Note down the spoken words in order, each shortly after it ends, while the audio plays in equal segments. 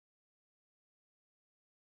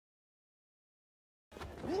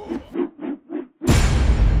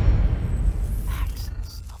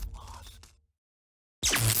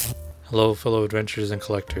Hello fellow adventurers and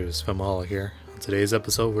collectors, Filmaholic here. On today's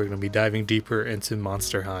episode we're going to be diving deeper into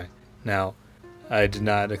Monster High. Now, I did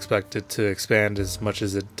not expect it to expand as much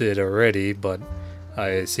as it did already, but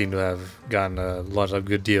I seem to have gotten a lot of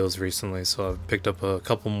good deals recently, so I've picked up a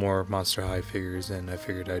couple more Monster High figures and I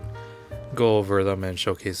figured I'd go over them and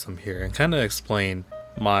showcase them here and kind of explain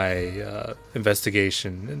my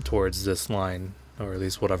investigation towards this line, or at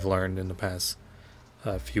least what I've learned in the past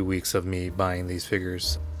few weeks of me buying these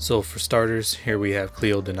figures. So for starters, here we have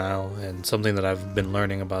Cleo Denial, and something that I've been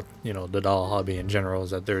learning about, the doll hobby in general is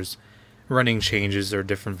that there's running changes or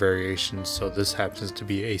different variations. So this happens to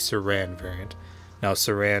be a Saran variant. Now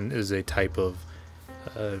Saran is a type of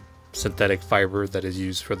synthetic fiber that is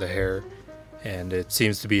used for the hair, and it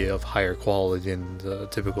seems to be of higher quality than the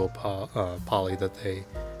typical poly that they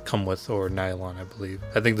come with, or nylon, I believe.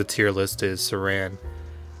 I think the tier list is Saran,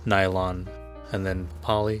 nylon, and then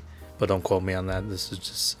poly, but don't quote me on that. This is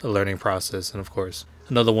just a learning process. And of course,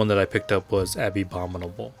 another one that I picked up was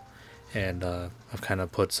Abominable, and I've kind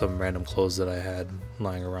of put some random clothes that I had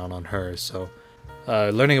lying around on her. So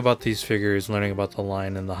learning about these figures, learning about the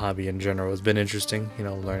line and the hobby in general has been interesting.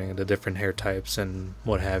 Learning the different hair types and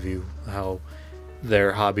what have you, how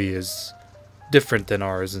their hobby is different than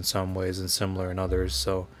ours in some ways and similar in others.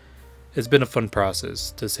 So it's been a fun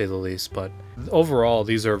process, to say the least, but overall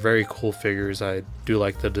these are very cool figures. I do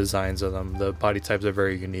like the designs of them. The body types are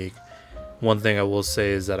very unique. One thing I will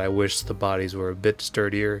say is that I wish the bodies were a bit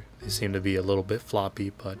sturdier. They seem to be a little bit floppy,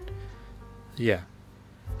 but yeah.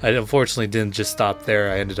 I unfortunately didn't just stop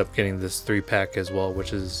there. I ended up getting this 3-pack as well,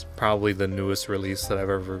 which is probably the newest release that I've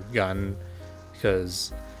ever gotten,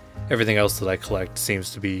 because everything else that I collect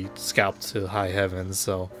seems to be scalped to high heavens,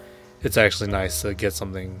 so it's actually nice to get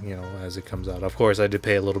something, as it comes out. Of course, I did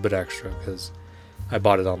pay a little bit extra because I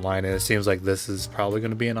bought it online, and it seems like this is probably going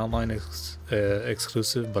to be an online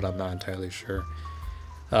exclusive, but I'm not entirely sure.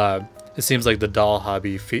 It seems like the doll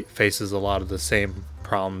hobby faces a lot of the same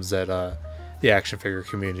problems that the action figure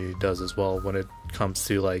community does as well, when it comes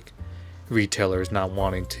to like retailers not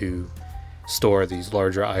wanting to store these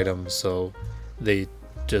larger items, so they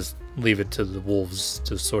just leave it to the wolves,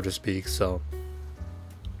 to so to speak. So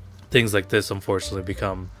things like this unfortunately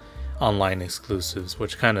become online exclusives,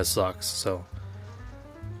 which kind of sucks. So,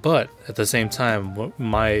 but at the same time,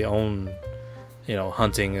 my own,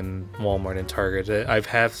 hunting in Walmart and Target, I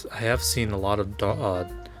have seen a lot of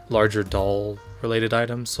larger doll related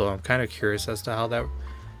items. So I'm kind of curious as to how that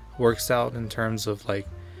works out in terms of like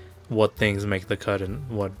what things make the cut and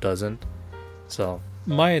what doesn't. So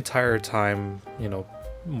my entire time,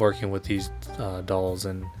 working with these dolls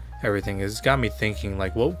and everything has got me thinking,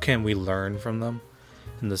 like, what can we learn from them,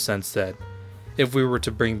 in the sense that if we were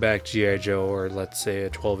to bring back G.I. Joe, or let's say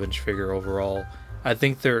a 12-inch figure overall, I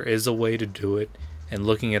think there is a way to do it, and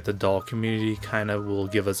looking at the doll community kind of will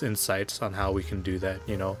give us insights on how we can do that.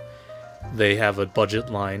 They have a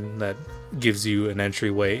budget line that gives you an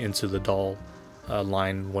entryway into the doll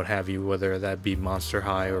line, what have you, whether that be Monster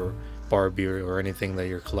High or Barbie or anything that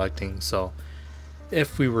you're collecting. So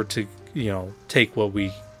if we were to take what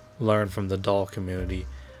we learn from the doll community,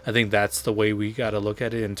 I think that's the way we got to look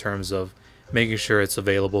at it, in terms of making sure it's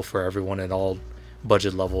available for everyone at all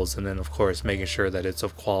budget levels, and then of course making sure that it's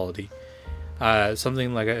of quality.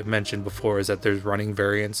 Something like I mentioned before is that there's running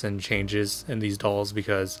variants and changes in these dolls,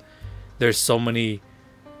 because there's so many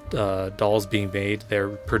dolls being made. They're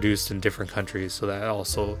produced in different countries, so that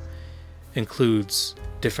also includes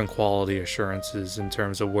different quality assurances in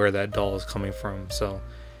terms of where that doll is coming from. So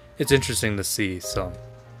it's interesting to see. So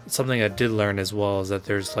something I did learn as well is that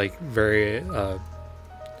there's like variants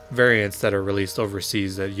that are released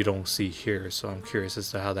overseas that you don't see here, so I'm curious as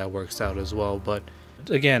to how that works out as well. But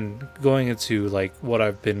again, going into like what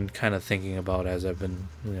I've been kind of thinking about as I've been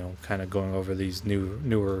kind of going over these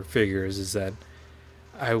newer figures, is that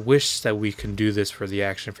I wish that we can do this for the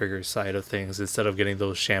action figure side of things, instead of getting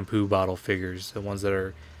those shampoo bottle figures, the ones that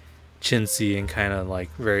are chintzy and kind of like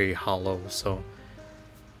very hollow. So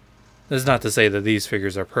that's not to say that these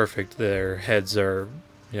figures are perfect. Their heads are,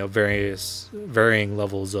 varying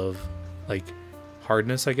levels of like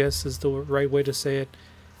hardness, I guess is the right way to say it,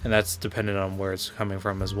 and that's dependent on where it's coming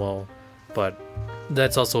from as well. But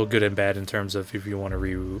that's also good and bad in terms of if you want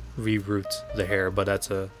to reroute the hair, but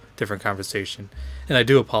that's a different conversation. And I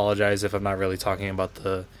do apologize if I'm not really talking about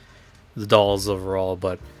the dolls overall,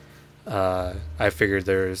 but I figured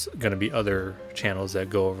there's going to be other channels that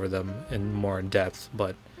go over them more in depth.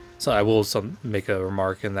 But so I will make a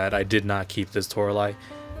remark in that I did not keep this Toralei.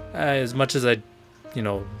 As much as I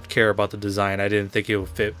care about the design, I didn't think it would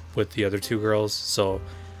fit with the other two girls, so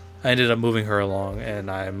I ended up moving her along,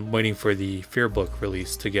 and I'm waiting for the Fear book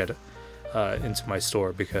release to get into my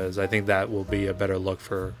store, because I think that will be a better look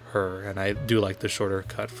for her, and I do like the shorter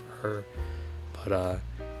cut for her. But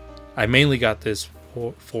I mainly got this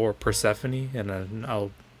for Persephone, and then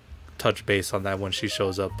I'll touch base on that when she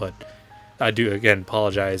shows up. But I do again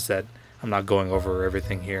apologize that I'm not going over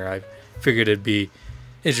everything here. I figured it'd be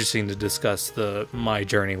interesting to discuss my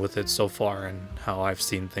journey with it so far and how I've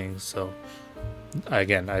seen things. So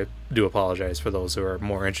again, I do apologize for those who are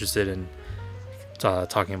more interested in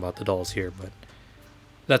talking about the dolls here, but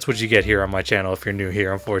that's what you get here on my channel if you're new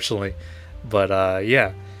here, unfortunately. But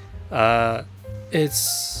yeah,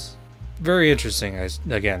 it's very interesting.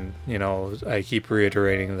 Again, I keep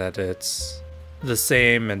reiterating that it's the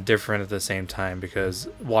same and different at the same time, because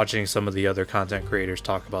watching some of the other content creators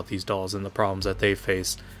talk about these dolls and the problems that they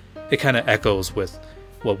face, it kind of echoes with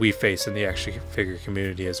what we face in the action figure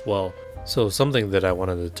community as well. So something that I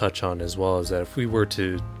wanted to touch on as well is that if we were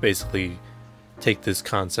to basically take this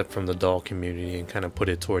concept from the doll community and kind of put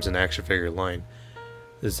it towards an action figure line,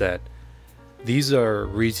 is that these are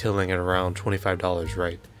retailing at around $25,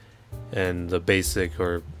 right? And the basic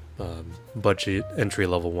or budget entry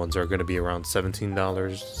level ones are going to be around $17,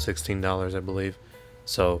 $16, I believe.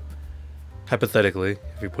 So hypothetically,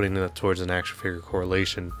 if you're putting that towards an action figure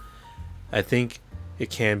correlation, I think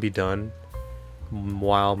it can be done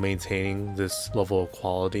while maintaining this level of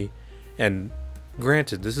quality. And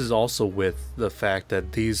granted, this is also with the fact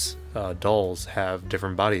that these dolls have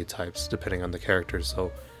different body types depending on the characters.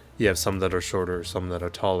 So you have some that are shorter, some that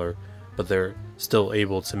are taller, but they're still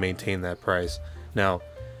able to maintain that price. Now,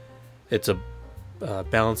 it's a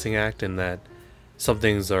balancing act in that some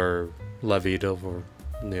things are levied over,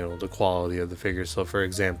 the quality of the figure. So, for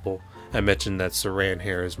example, I mentioned that Saran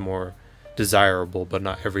hair is more desirable, but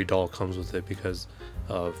not every doll comes with it because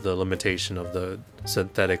of the limitation of the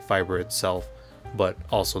synthetic fiber itself, but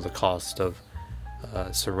also the cost of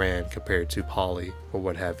Saran compared to poly or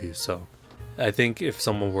what have you. So, I think if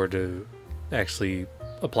someone were to actually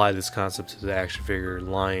apply this concept to the action figure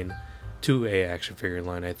line,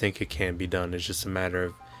 I think it can be done. It's just a matter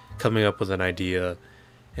of coming up with an idea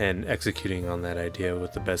and executing on that idea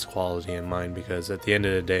with the best quality in mind, because at the end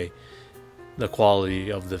of the day, the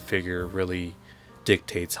quality of the figure really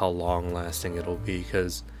dictates how long lasting it'll be.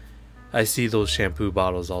 Because I see those shampoo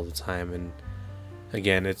bottles all the time, and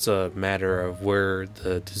again, it's a matter of where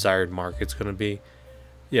the desired market's going to be.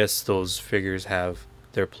 Yes, those figures have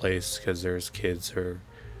their place because there's kids or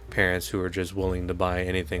parents who are just willing to buy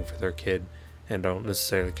anything for their kid and don't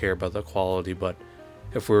necessarily care about the quality. But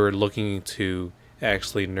if we're looking to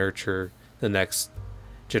actually nurture the next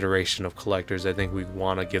generation of collectors, I think we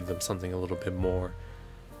want to give them something a little bit more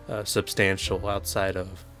substantial outside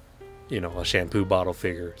of a shampoo bottle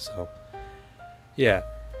figure. So yeah,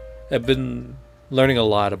 I've been learning a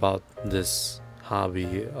lot about this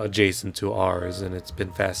hobby adjacent to ours, and it's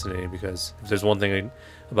been fascinating, because if there's one thing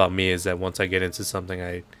about me is that once I get into something,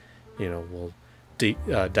 I will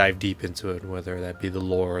dive deep into it, whether that be the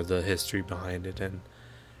lore or the history behind it, and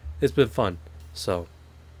it's been fun. So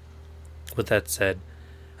with that said,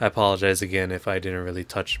 I apologize again if I didn't really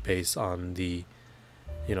touch base on the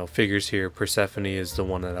figures here. Persephone is the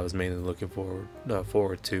one that I was mainly looking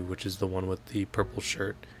forward to, which is the one with the purple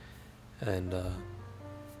shirt. And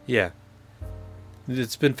yeah,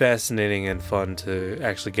 it's been fascinating and fun to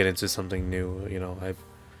actually get into something new. I've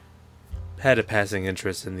had a passing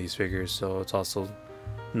interest in these figures, so it's also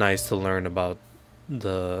nice to learn about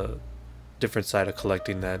the different side of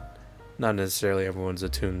collecting that not necessarily everyone's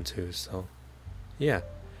attuned to. So yeah,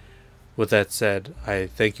 with that said, I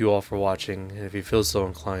thank you all for watching, and if you feel so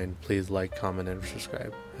inclined, please like, comment, and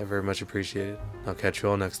subscribe. I very much appreciate it. I'll catch you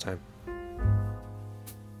all next time.